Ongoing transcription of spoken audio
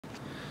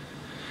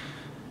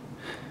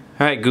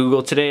Alright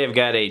Google, today I've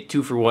got a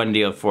 2-for-1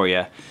 deal for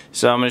you.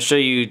 So I'm going to show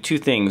you two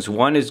things.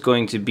 One is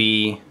going to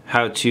be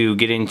how to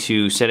get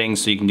into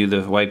settings so you can do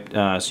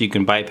the so you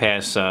can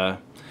bypass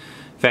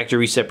factory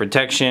reset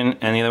protection,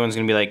 and the other one's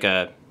going to be like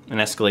an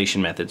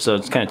escalation method. So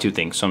it's kind of two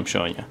things, so I'm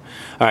showing you.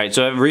 Alright,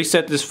 so I've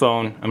reset this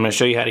phone. I'm going to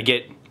show you how to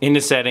get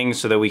into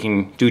settings so that we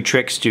can do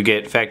tricks to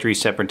get factory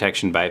reset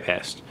protection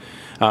bypassed.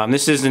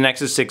 This is the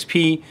Nexus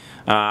 6P,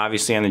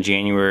 obviously on the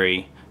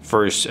January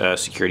 1st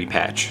security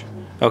patch.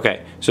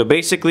 Okay, so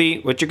basically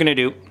what you're going to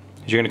do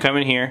is you're going to come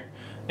in here,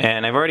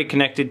 and I've already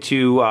connected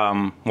to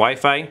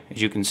Wi-Fi,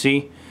 as you can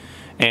see,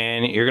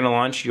 and you're going to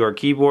launch your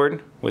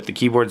keyboard with the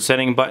keyboard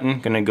setting button.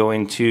 Going to go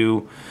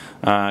into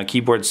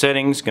keyboard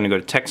settings, going to go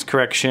to text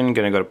correction,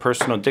 going to go to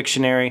personal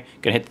dictionary,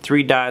 going to hit the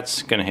three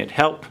dots, going to hit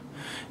help.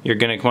 You're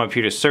going to come up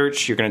here to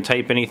search, you're going to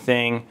type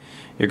anything,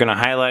 you're going to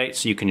highlight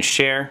so you can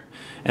share,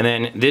 and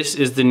then this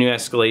is the new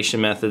escalation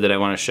method that I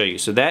want to show you.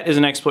 So that is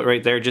an exploit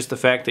right there, just the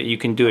fact that you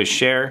can do a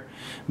share.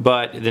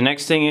 But the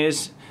next thing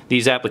is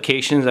these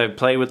applications, I've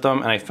played with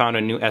them and I found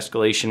a new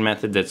escalation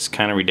method that's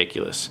kind of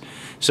ridiculous.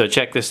 So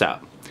check this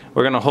out.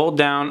 We're going to hold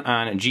down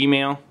on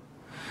Gmail,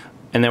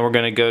 and then we're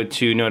going to go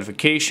to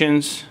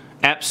notifications,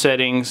 app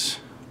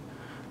settings,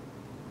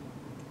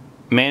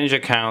 manage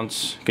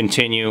accounts,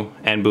 continue,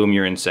 and boom,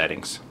 you're in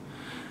settings.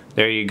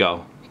 There you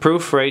go.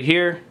 Proof right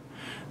here.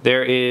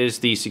 There is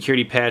the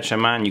security patch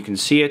I'm on. You can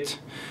see it.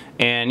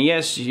 And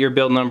yes, your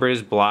build number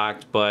is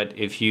blocked, but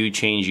if you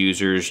change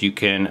users, you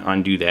can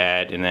undo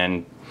that and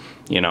then,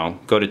 you know,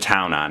 go to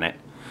town on it.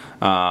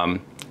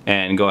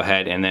 And go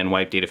ahead and then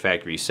wipe data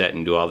factory reset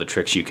and do all the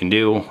tricks you can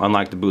do,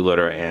 unlock the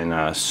bootloader,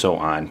 and so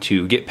on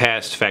to get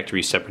past factory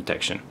reset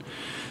protection.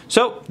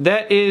 So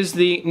that is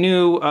the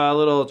new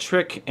little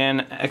trick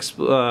and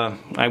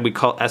I would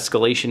call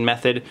escalation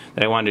method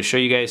that I wanted to show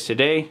you guys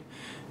today.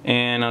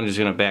 And I'm just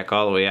going to back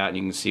all the way out, and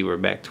you can see we're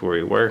back to where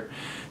we were.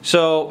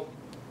 So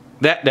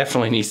that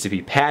definitely needs to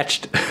be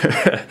patched,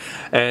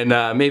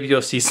 and maybe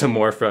you'll see some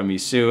more from me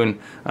soon.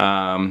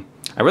 I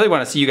really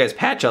want to see you guys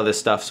patch all this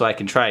stuff so I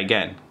can try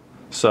again.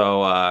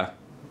 So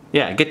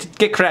yeah,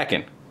 get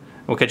cracking.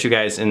 We'll catch you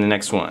guys in the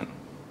next one.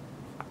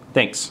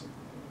 Thanks.